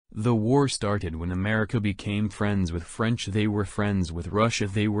The war started when America became friends with French, they were friends with Russia,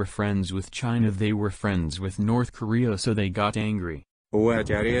 they were friends with China, they were friends with North Korea, so they got angry.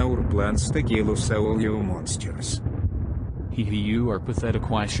 What are your plans to kill us all, you monsters? Hee, you are pathetic.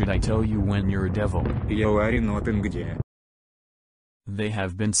 Why should I tell you when you're a devil? You are not in где. There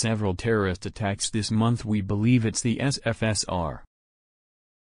have been several terrorist attacks this month. We believe it's the SFSR.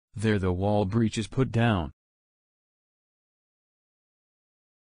 There the wall breach is put down.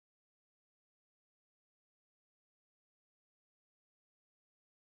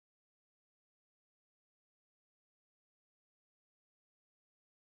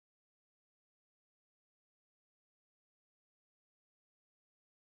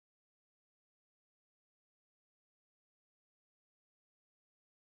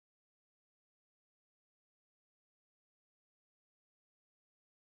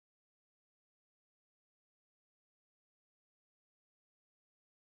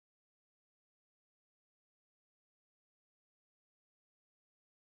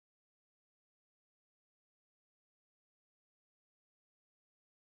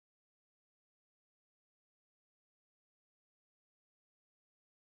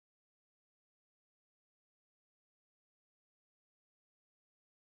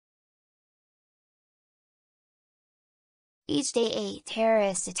 Each day a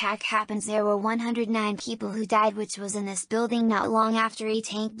terrorist attack happens. There were 109 people who died, which was in this building not long after a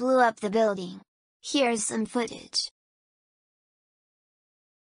tank blew up the building. Here's some footage.